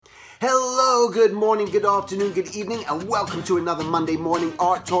Hello, good morning, good afternoon, good evening, and welcome to another Monday Morning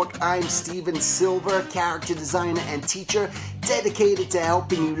Art Talk. I'm Steven Silver, character designer and teacher, dedicated to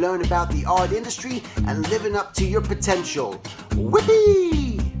helping you learn about the art industry and living up to your potential.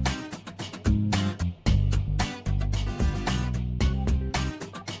 Whippy!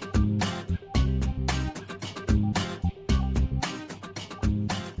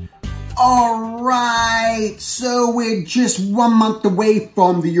 All right, so we're just 1 month away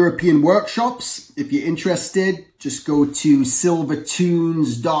from the European workshops. If you're interested, just go to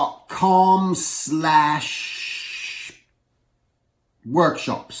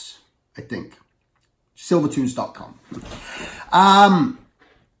silvertunes.com/workshops, I think. silvertunes.com.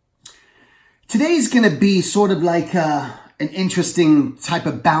 Today's going to be sort of like an interesting type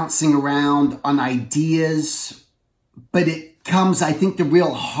of bouncing around on ideas, but I think the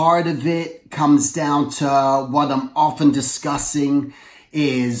real heart of it comes down to what I'm often discussing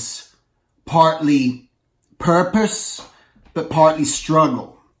is partly purpose, but partly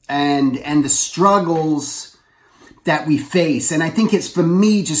struggle and the struggles that we face. And I think it's for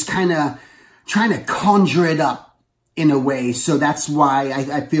me just kind of trying to conjure it up in a way. So that's why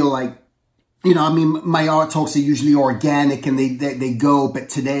I feel like, my art talks are usually organic and they go, but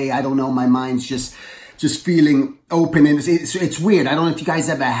today, I don't know, my mind's just feeling open, and it's weird. I don't know if you guys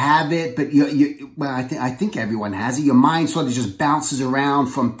ever have it, but I think everyone has it. Your mind sort of just bounces around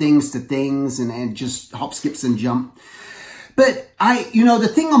from things to things and just hop, skips, and jump. But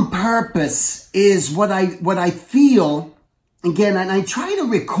the thing on purpose is what I feel again, and I try to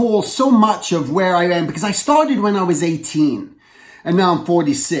recall so much of where I am because I started when I was 18. And now I'm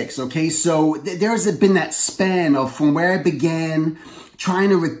 46, okay? So there's been that span of from where I began, trying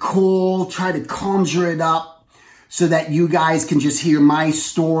to recall, try to conjure it up so that you guys can just hear my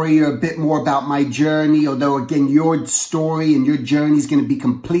story or a bit more about my journey. Although, again, your story and your journey is going to be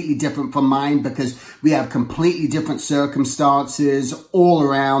completely different from mine because we have completely different circumstances all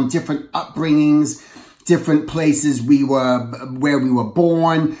around, different upbringings, different places where we were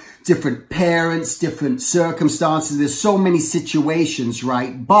born, different parents, different circumstances. There's so many situations,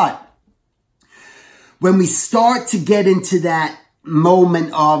 right? But when we start to get into that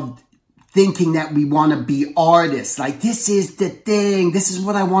moment of thinking that we want to be artists, like this is the thing, this is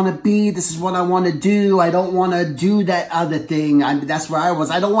what I want to be, this is what I want to do, I don't want to do that other thing. That's where I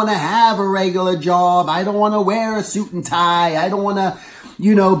was. I don't want to have a regular job, I don't want to wear a suit and tie, I don't want to,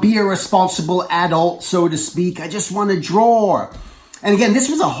 be a responsible adult, so to speak. I just want to draw. And again, this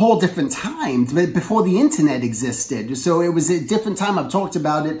was a whole different time before the internet existed. So it was a different time. I've talked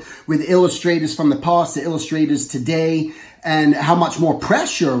about it with illustrators from the past to illustrators today and how much more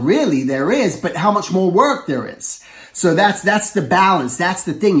pressure really there is, but how much more work there is. So that's the balance. That's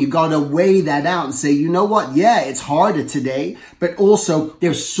the thing. You got to weigh that out and say, you know what? Yeah, it's harder today, but also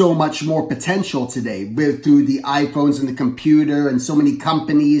there's so much more potential today through the iPhones and the computer and so many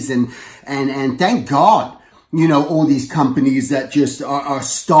companies and thank God. All these companies that just are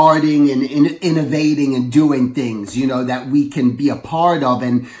starting and innovating and doing things, that we can be a part of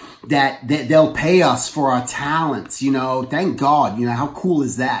and that they'll pay us for our talents, thank God, how cool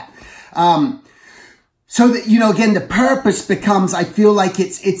is that? So that, again, the purpose becomes, I feel like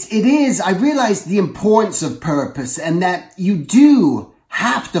I realize the importance of purpose and that you do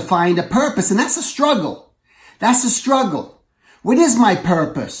have to find a purpose, and that's a struggle. That's a struggle. What is my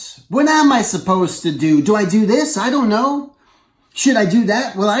purpose? What am I supposed to do? Do I do this? I don't know. Should I do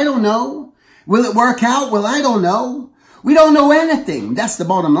that? Well, I don't know. Will it work out? Well, I don't know. We don't know anything. That's the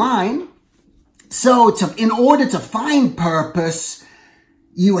bottom line. So in order to find purpose,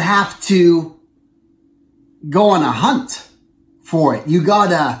 you have to go on a hunt for it. You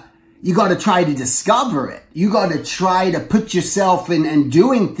gotta try to discover it. You gotta try to put yourself in and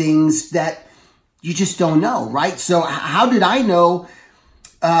doing things that you just don't know, right? So how did I know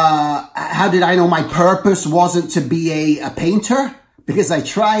my purpose wasn't to be a painter? Because I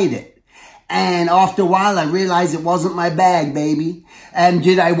tried it. And after a while, I realized it wasn't my bag, baby. And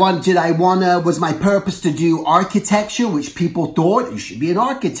was my purpose to do architecture, which people thought you should be an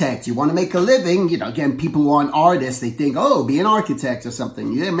architect. You want to make a living. Again, people who aren't artists, they think, oh, be an architect or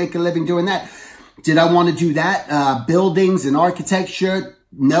something. You didn't make a living doing that. Did I want to do that? Buildings and architecture?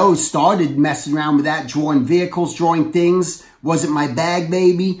 No, started messing around with that, drawing vehicles, drawing things. Was it my bag,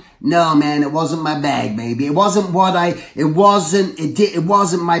 baby? No, man, it wasn't my bag, baby. It wasn't my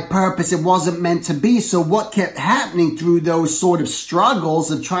purpose. It wasn't meant to be. So what kept happening through those sort of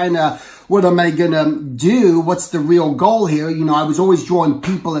struggles of trying to, what am I going to do? What's the real goal here? I was always drawing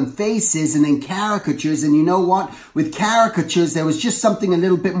people and faces and then caricatures. And you know what? With caricatures, there was just something a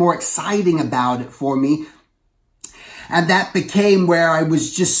little bit more exciting about it for me. And that became where I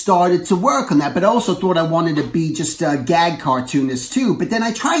was just started to work on that. But I also thought I wanted to be just a gag cartoonist too. But then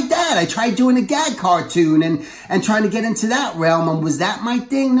I tried that. I tried doing a gag cartoon and trying to get into that realm. And was that my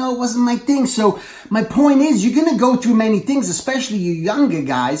thing? No, it wasn't my thing. So my point is, you're going to go through many things, especially you younger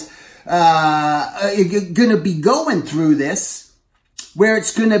guys. You're going to be going through this, where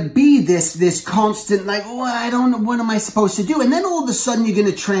it's going to be this constant, like, oh, I don't know, what am I supposed to do? And then all of a sudden you're going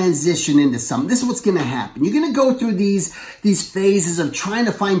to transition into something. This is what's going to happen. You're going to go through these phases of trying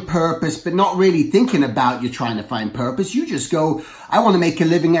to find purpose, but not really thinking about you're trying to find purpose. You just go, I want to make a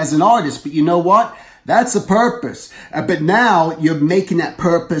living as an artist, but you know what? That's a purpose. But now you're making that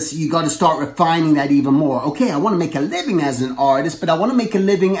purpose. You got to start refining that even more. Okay, I want to make a living as an artist, but I want to make a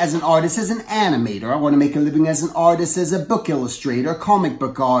living as an artist as an animator. I want to make a living as an artist as a book illustrator, comic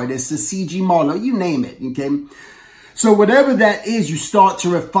book artist, a CG model, you name it. Okay. So whatever that is, you start to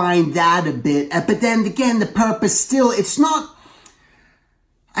refine that a bit. But then again, the purpose still, it's not,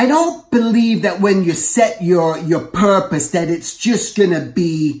 I don't believe that when you set your purpose that it's just going to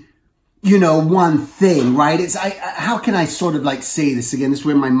be, you know, one thing, right? How can I sort of like say this again? This is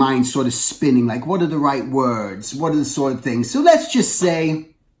where my mind's sort of spinning. Like, what are the right words? What are the sort of things? So let's just say,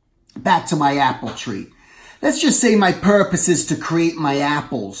 back to my apple tree. Let's just say my purpose is to create my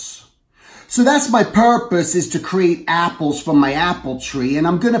apples. So that's my purpose, is to create apples from my apple tree, and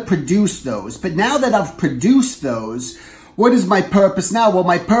I'm going to produce those. But now that I've produced those, what is my purpose now? Well,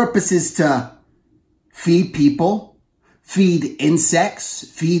 my purpose is to feed people, feed insects,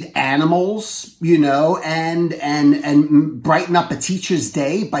 feed animals, you know, and brighten up a teacher's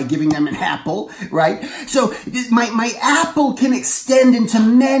day by giving them an apple, right? So my apple can extend into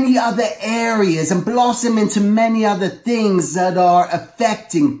many other areas and blossom into many other things that are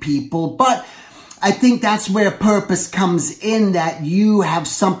affecting people. But I think that's where purpose comes in, that you have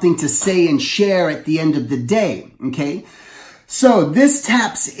something to say and share at the end of the day, okay? So this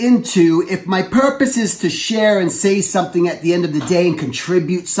taps into, if my purpose is to share and say something at the end of the day and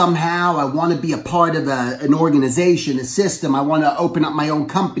contribute somehow, I want to be a part of an organization, a system, I want to open up my own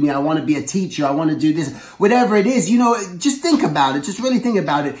company, I want to be a teacher, I want to do this, whatever it is, you know, just think about it, just really think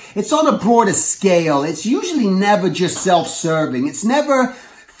about it. It's on a broader scale. It's usually never just self-serving. It's never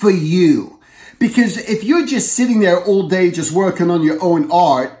for you. Because if you're just sitting there all day just working on your own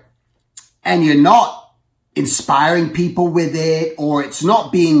art and you're not inspiring people with it, or it's not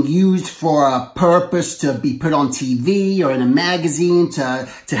being used for a purpose to be put on TV or in a magazine to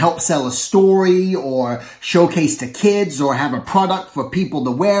help sell a story or showcase to kids or have a product for people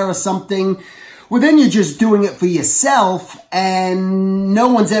to wear or something, well, then you're just doing it for yourself and no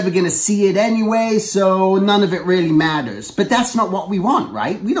one's ever going to see it anyway, so none of it really matters. But that's not what we want,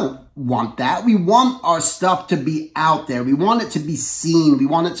 right? We don't want that. We want our stuff to be out there. We want it to be seen. We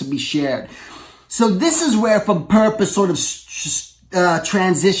want it to be shared. So this is where from purpose sort of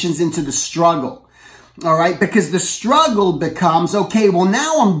transitions into the struggle, all right? Because the struggle becomes, okay, well,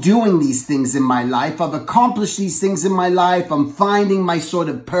 now I'm doing these things in my life. I've accomplished these things in my life. I'm finding my sort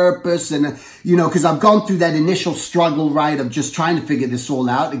of purpose and, you know, because I've gone through that initial struggle, right, of just trying to figure this all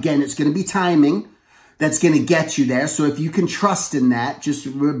out. Again, it's going to be timing that's going to get you there. So if you can trust in that, just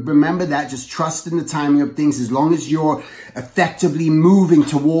remember that, just trust in the timing of things, as long as you're effectively moving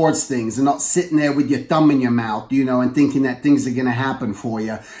towards things and not sitting there with your thumb in your mouth, you know, and thinking that things are going to happen for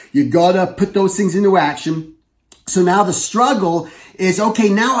you. You got to put those things into action. So now the struggle is, okay,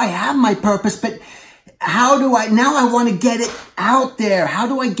 now I have my purpose, but now I want to get it out there. How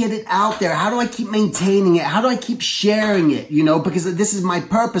do I get it out there? How do I keep maintaining it? How do I keep sharing it? You know, because this is my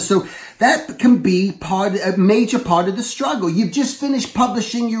purpose. So that can be a major part of the struggle. You've just finished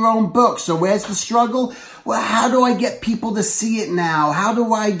publishing your own book. So where's the struggle? Well, how do I get people to see it now? How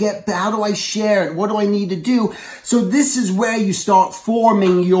do I share it? What do I need to do? So this is where you start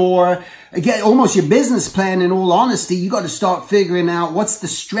forming again, almost your business plan. In all honesty, you got to start figuring out what's the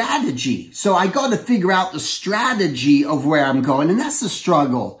strategy. So I got to figure out the strategy of where I'm going. And that's the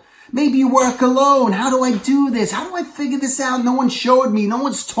struggle. Maybe you work alone. How do I do this? How do I figure this out? No one showed me. No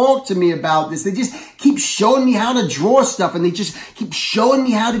one's talked to me about this. They just keep showing me how to draw stuff and they just keep showing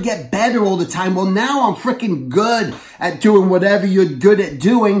me how to get better all the time. Well, now I'm freaking good at doing whatever you're good at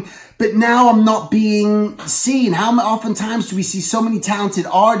doing, but now I'm not being seen. How oftentimes do we see so many talented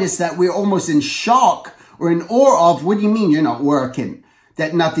artists that we're almost in shock or in awe of? What do you mean you're not working?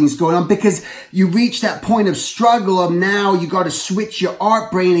 That nothing's going on, because you reach that point of struggle of now you got to switch your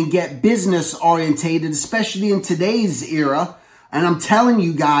art brain and get business orientated, especially in today's era. And I'm telling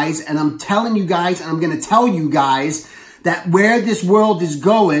you guys, and I'm going to tell you guys that where this world is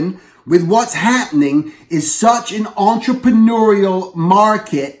going with what's happening is such an entrepreneurial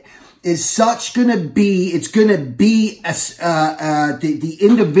market is such going to be, it's going to be the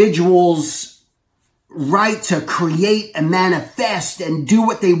individual's right to create and manifest and do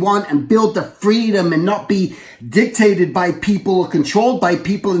what they want and build the freedom and not be dictated by people or controlled by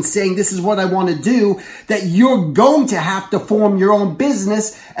people and saying, this is what I want to do, that you're going to have to form your own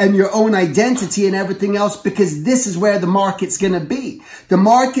business and your own identity and everything else, because this is where the market's going to be. The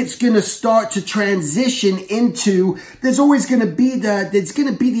market's going to start to transition into, there's always going to be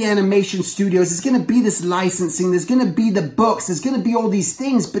the animation studios, there's going to be this licensing, there's going to be the books, there's going to be all these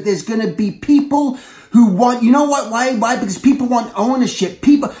things, but there's going to be people who want, you know what, why? Because people want ownership.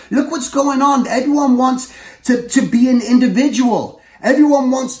 People, look what's going on. Everyone wants to be an individual.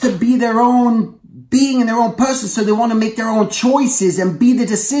 Everyone wants to be their own being and their own person. So they want to make their own choices and be the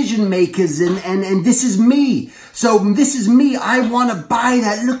decision makers. And this is me. So this is me. I want to buy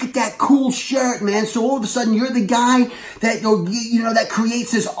that. Look at that cool shirt, man. So all of a sudden you're the guy that, that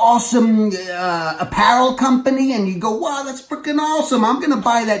creates this awesome apparel company. And you go, wow, that's freaking awesome. I'm going to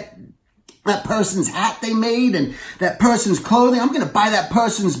buy that person's hat they made and that person's clothing. I'm going to buy that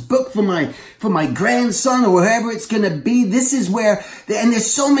person's book for my grandson or whoever it's going to be. This is where, and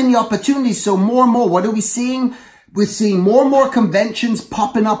there's so many opportunities. So more and more, what are we seeing? We're seeing more and more conventions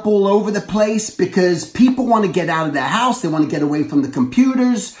popping up all over the place because people want to get out of their house. They want to get away from the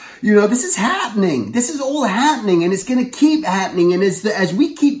computers. This is happening. This is all happening, and it's going to keep happening. And as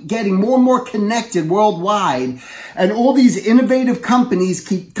we keep getting more and more connected worldwide, and all these innovative companies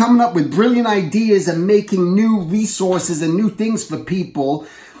keep coming up with brilliant ideas and making new resources and new things for people,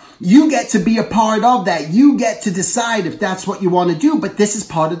 you get to be a part of that. You get to decide if that's what you want to do. But this is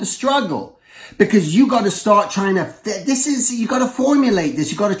part of the struggle. Because you got to start trying to, you got to formulate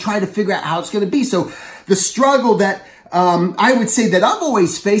this. You got to try to figure out how it's going to be. So the struggle that, I would say that I've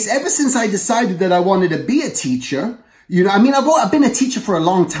always faced ever since I decided that I wanted to be a teacher, I've been a teacher for a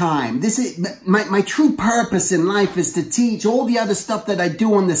long time. This is my true purpose in life is to teach. All the other stuff that I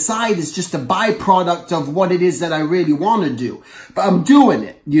do on the side is just a byproduct of what it is that I really want to do. But I'm doing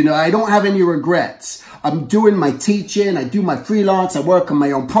it. I don't have any regrets. I'm doing my teaching. I do my freelance. I work on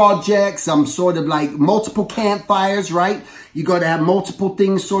my own projects. I'm sort of like multiple campfires, right? You got to have multiple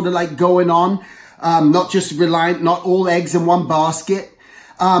things sort of like going on. Not just reliant, not all eggs in one basket.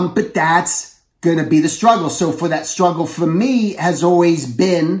 But that's going to be the struggle. So for that struggle for me has always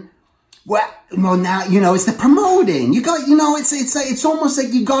been, now, it's the promoting. You got, it's almost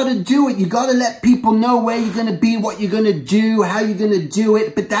like you got to do it. You got to let people know where you're going to be, what you're going to do, how you're going to do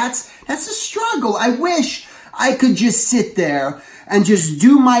it. But that's a struggle. I wish I could just sit there and just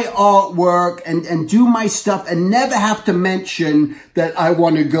do my artwork and do my stuff and never have to mention that I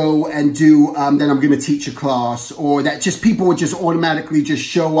want to go and do, that I'm going to teach a class, or that just people would just automatically just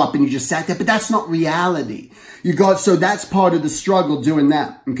show up and you just sat there. But that's not reality. So that's part of the struggle doing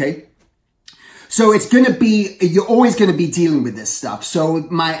that. Okay. So it's going to be, you're always going to be dealing with this stuff. So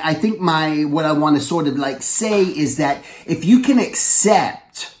what I want to sort of like say is that if you can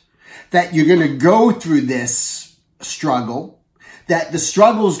accept that you're going to go through this struggle, that the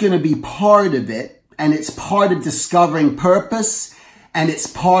struggle is going to be part of it, and it's part of discovering purpose, and it's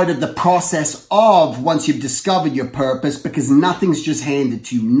part of the process of once you've discovered your purpose, because nothing's just handed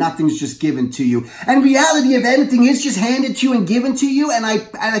to you. Nothing's just given to you. And reality of anything is just handed to you and given to you. And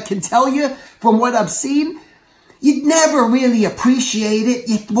I can tell you from what I've seen, you'd never really appreciate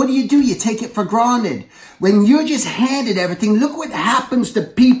it. What do? You take it for granted. When you're just handed everything, look what happens to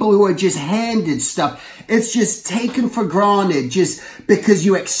people who are just handed stuff. It's just taken for granted just because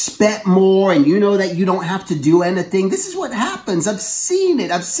you expect more and you know that you don't have to do anything. This is what happens. I've seen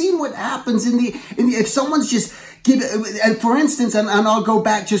it. I've seen what happens if someone's just and for instance, and I'll go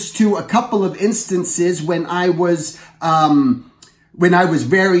back just to a couple of instances when I was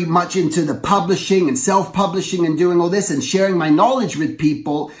very much into the publishing and self-publishing and doing all this and sharing my knowledge with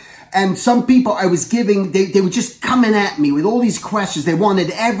people. And some people I was giving, they were just coming at me with all these questions. They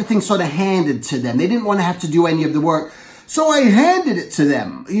wanted everything sort of handed to them. They didn't want to have to do any of the work. So I handed it to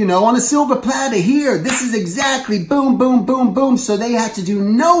them, on a silver platter. Here, this is exactly boom, boom, boom, boom. So they had to do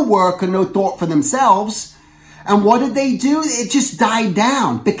no work or no thought for themselves. And what did they do? It just died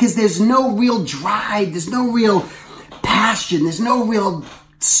down because there's no real drive. There's no real passion. There's no real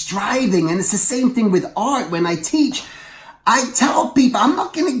striving. And it's the same thing with art. When I teach, I tell people, I'm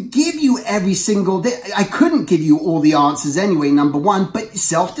not going to give you every single day. I couldn't give you all the answers anyway, number one, but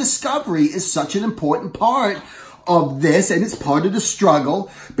self-discovery is such an important part of this, and it's part of the struggle.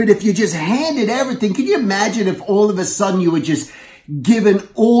 But if you just handed everything, can you imagine if all of a sudden you were just given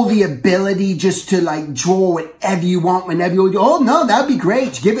all the ability just to like draw whatever you want, whenever you want. Oh no, that'd be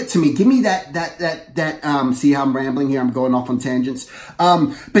great. Give it to me. Give me that, see how I'm rambling here? I'm going off on tangents.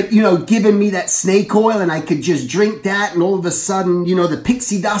 But you know, giving me that snake oil and I could just drink that and all of a sudden, you know, the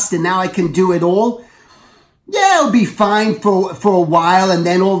pixie dust and now I can do it all. Yeah, it'll be fine for a while, and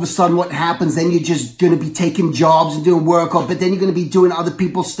then all of a sudden what happens, then you're just going to be taking jobs and doing work, but then you're going to be doing other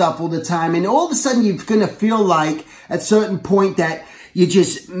people's stuff all the time, and all of a sudden you're going to feel like at a certain point that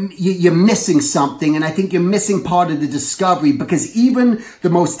you're missing something, and I think you're missing part of the discovery, because even the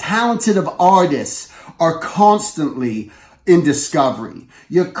most talented of artists are constantly in discovery.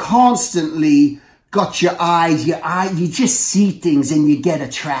 You're constantly got your eyes, you just see things and you get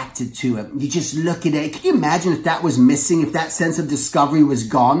attracted to it. You just look at it. Can you imagine if that was missing, if that sense of discovery was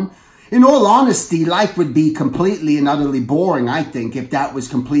gone? In all honesty, life would be completely and utterly boring, I think, if that was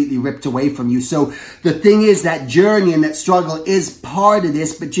completely ripped away from you. So the thing is, that journey and that struggle is part of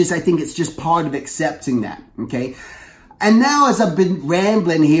this, but I think it's just part of accepting that, okay? And now, as I've been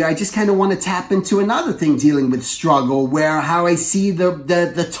rambling here, I just kind of want to tap into another thing dealing with struggle, where how I see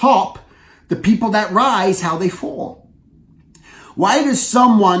the top, the people that rise, how they fall. Why does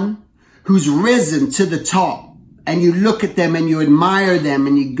someone who's risen to the top, and you look at them and you admire them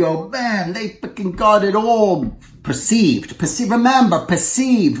and you go, man, they freaking got it all perceived. Remember,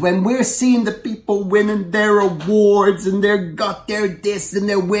 perceived. When we're seeing the people winning their awards and they're got their this and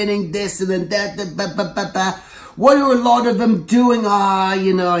they're winning this and then that, what are a lot of them doing?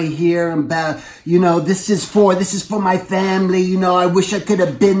 You know, I hear about, you know, this is for my family. You know, I wish I could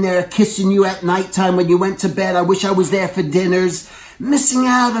have been there kissing you at nighttime when you went to bed. I wish I was there for dinners. Missing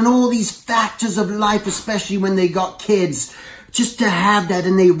out on all these factors of life, especially when they got kids. Just to have that,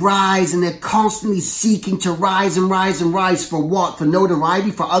 and they rise, and they're constantly seeking to rise and rise and rise for what? For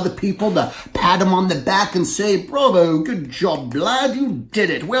notoriety, for other people to pat them on the back and say, bravo, good job, lad, you did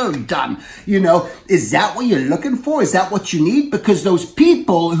it, well done. You know, is that what you're looking for? Is that what you need? Because those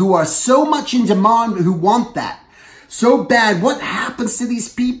people who are so much in demand, who want that so bad, what happens to these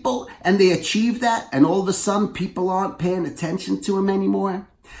people? And they achieve that, and all of a sudden people aren't paying attention to them anymore.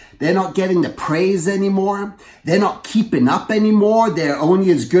 They're not getting the praise anymore. They're not keeping up anymore. They're only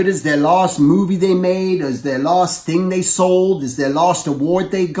as good as their last movie they made, as their last thing they sold, as their last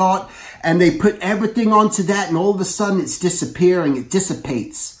award they got. And they put everything onto that, and all of a sudden it's disappearing. It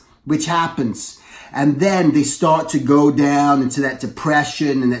dissipates, which happens. And then they start to go down into that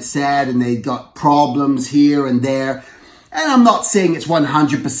depression and that sad, and they got problems here and there. And I'm not saying it's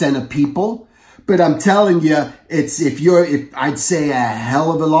 100% of people. But I'm telling you, if I'd say a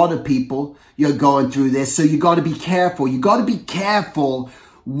hell of a lot of people, you're going through this. So you got to be careful. You got to be careful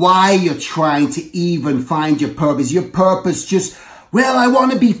why you're trying to even find your purpose. Your purpose just, well, I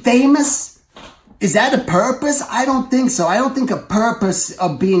want to be famous. Is that a purpose? I don't think so. I don't think a purpose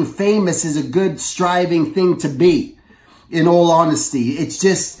of being famous is a good striving thing to be, in all honesty. It's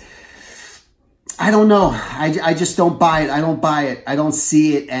just, I don't know. I just don't buy it. I don't buy it. I don't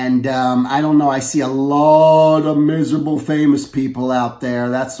see it. And I don't know. I see a lot of miserable famous people out there.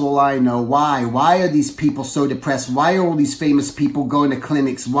 That's all I know. Why? Why are these people so depressed? Why are all these famous people going to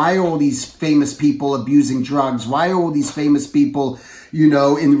clinics? Why are all these famous people abusing drugs? Why are all these famous people, you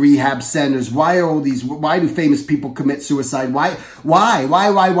know, in rehab centers? Why do famous people commit suicide? Why?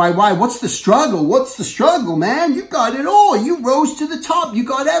 What's the struggle? What's the struggle, man? You got it all. You rose to the top. You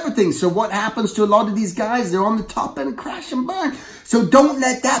got everything. So what happens to a lot of these guys? They're on the top and crash and burn. So don't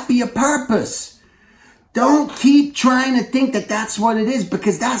let that be a purpose. Don't keep trying to think that that's what it is,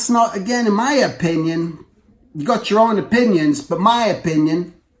 because that's not, again, in my opinion, you got your own opinions, but my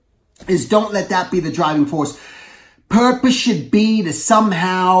opinion is don't let that be the driving force. Purpose should be to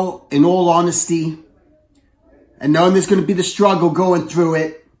somehow, in all honesty, and knowing there's going to be the struggle going through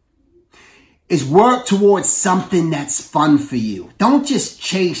it, is work towards something that's fun for you. Don't just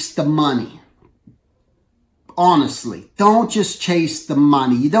chase the money. Honestly, don't just chase the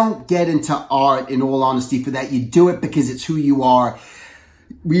money. You don't get into art, in all honesty, for that. You do it because it's who you are.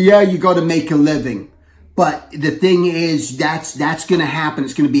 Yeah, you got to make a living. But the thing is, that's going to happen.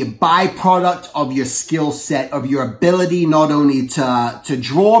 It's going to be a byproduct of your skill set, of your ability not only to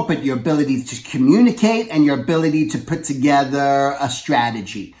draw, but your ability to communicate and your ability to put together a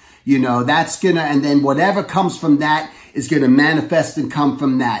strategy. You know, that's going to, and then whatever comes from that is going to manifest and come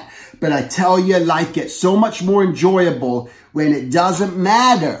from that. But I tell you, life gets so much more enjoyable when it doesn't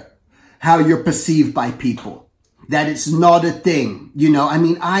matter how you're perceived by people. That it's not a thing, you know. I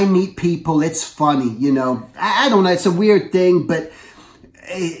mean, I meet people, it's funny, you know. I don't know, it's a weird thing, but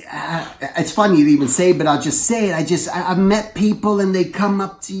it's funny to even say, but I'll just say it. I've met people and they come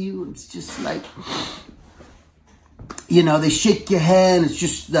up to you. It's just like, they shake your hand. It's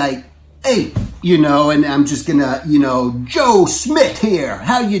just like, hey, and I'm just gonna, Joe Smith here.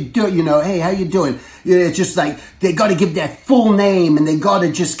 How you doing? Hey, how you doing? It's just like, they got to give their full name, and they got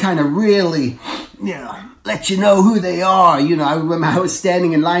to just kind of really, let you know who they are. I remember I was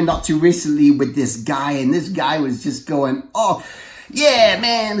standing in line not too recently with this guy, and this guy was just going, oh, yeah,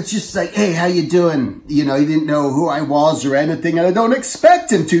 man. It's just like, hey, how you doing? He didn't know who I was or anything, and I don't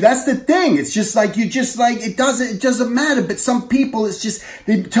expect him to. That's the thing. It's just like, it doesn't matter. But some people, it's just,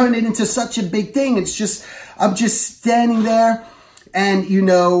 they turn it into such a big thing. It's just, I'm just standing there, and,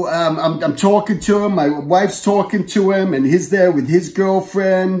 I'm talking to him. My wife's talking to him, and he's there with his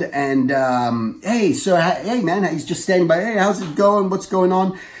girlfriend. And, hey, man, he's just standing by. Hey, how's it going? What's going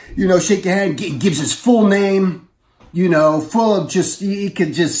on? Shake your hand, gives his full name. Full of just, you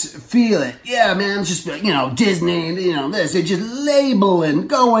could just feel it. Yeah, man, just, Disney, this, they're just labeling,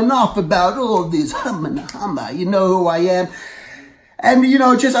 going off about all this humma, you know who I am. And,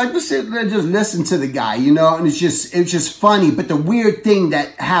 I just sit there, just listen to the guy, and it's just funny. But the weird thing that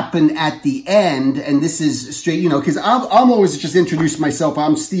happened at the end, and this is straight, because I'm always just introduce myself.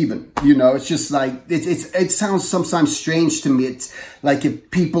 I'm Steven, it's just like, it sounds sometimes strange to me. It's like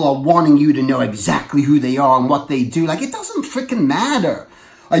if people are wanting you to know exactly who they are and what they do. Like, it doesn't freaking matter.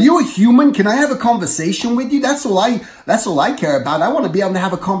 Are you a human? Can I have a conversation with you? That's all I care about. I want to be able to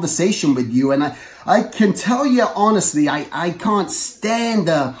have a conversation with you. And I can tell you honestly, I can't stand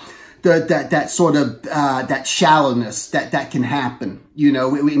that sort of, that shallowness that can happen,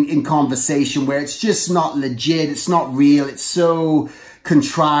 in conversation where it's just not legit. It's not real. It's so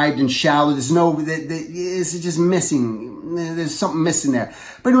contrived and shallow. It's just missing. There's something missing there.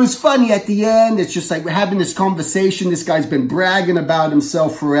 But it was funny at the end. It's just like we're having this conversation. This guy's been bragging about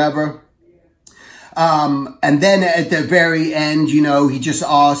himself forever. And then at the very end, he just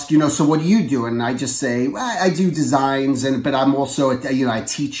asked, so what do you do? And I just say, well, I do designs, but I'm also a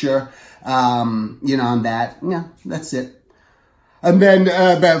teacher, on that. Yeah, that's it. And then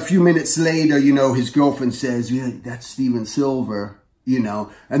about a few minutes later, his girlfriend says, yeah, that's Steven Silver.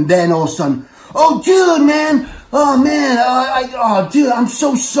 And then all of a sudden, oh, dude, man, dude, I'm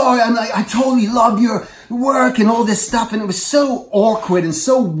so sorry. I totally love your work and all this stuff. And it was so awkward and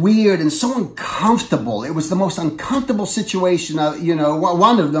so weird and so uncomfortable. It was the most uncomfortable situation,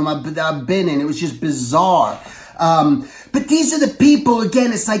 one of them I've been in. It was just bizarre. But these are the people,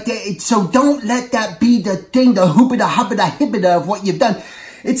 again, it's like, so don't let that be the thing, the hibbida of what you've done.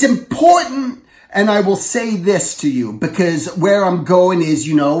 It's important. And I will say this to you, because where I'm going is,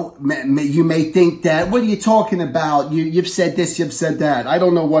 you may think that, what are you talking about? You've said this, you've said that. I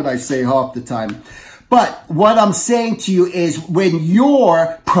don't know what I say half the time. But what I'm saying to you is when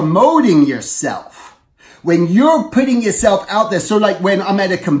you're promoting yourself, when you're putting yourself out there, so like when I'm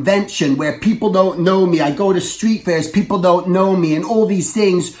at a convention where people don't know me, I go to street fairs, people don't know me and all these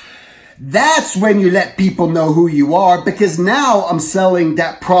things, that's when you let people know who you are, because now I'm selling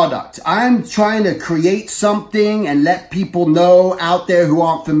that product. I'm trying to create something and let people know out there who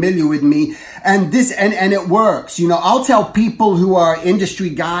aren't familiar with me. And it works. I'll tell people who are industry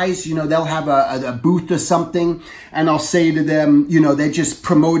guys, they'll have a booth or something, and I'll say to them, they're just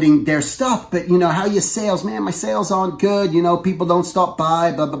promoting their stuff. But, how your sales, man, my sales aren't good. People don't stop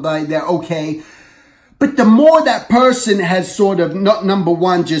by, blah, blah, blah. They're okay. But the more that person has sort of, not number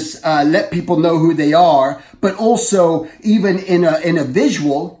one, just let people know who they are, but also even in a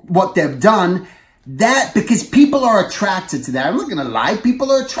visual, what they've done, that, because people are attracted to that. I'm not going to lie.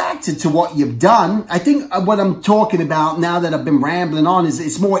 People are attracted to what you've done. I think what I'm talking about now that I've been rambling on is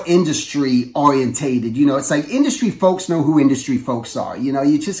it's more industry orientated. It's like industry folks know who industry folks are.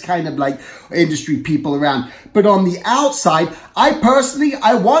 You just kind of like industry people around. But on the outside, I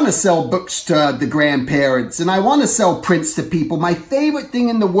want to sell books to the grandparents, and I want to sell prints to people. My favorite thing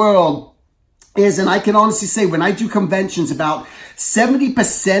in the world is, and I can honestly say when I do conventions, about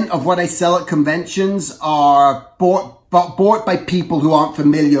 70% of what I sell at conventions are bought by people who aren't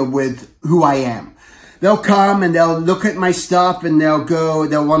familiar with who I am. They'll come and they'll look at my stuff and they'll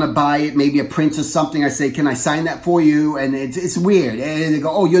want to buy it, maybe a print or something. I say, can I sign that for you? And it's weird. And they go,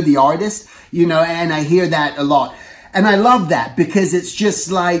 oh, you're the artist? And I hear that a lot. And I love that because it's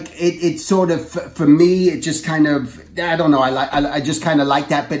just like, it's sort of, for me, it just kind of, I don't know, I just kind of like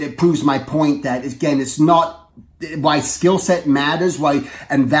that, but it proves my point that, again, it's not why skill set matters,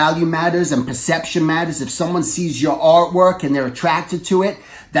 and value matters, and perception matters. If someone sees your artwork and they're attracted to it,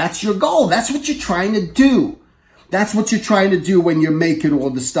 that's your goal. That's what you're trying to do. That's what you're trying to do when you're making all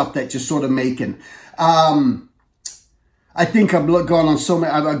the stuff that you're sort of making. I think I've gone on so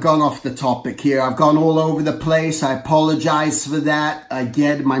many, I've gone off the topic here. I've gone all over the place. I apologize for that.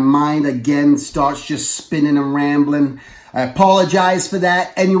 Again, my mind again starts just spinning and rambling. I apologize for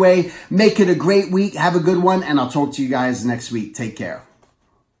that. Anyway, make it a great week. Have a good one, and I'll talk to you guys next week. Take care.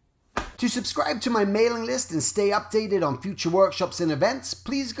 To subscribe to my mailing list and stay updated on future workshops and events,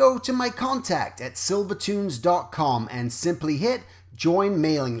 please go to my contact at silvertunes.com and simply hit Join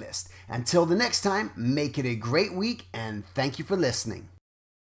Mailing List. Until the next time, make it a great week, and thank you for listening.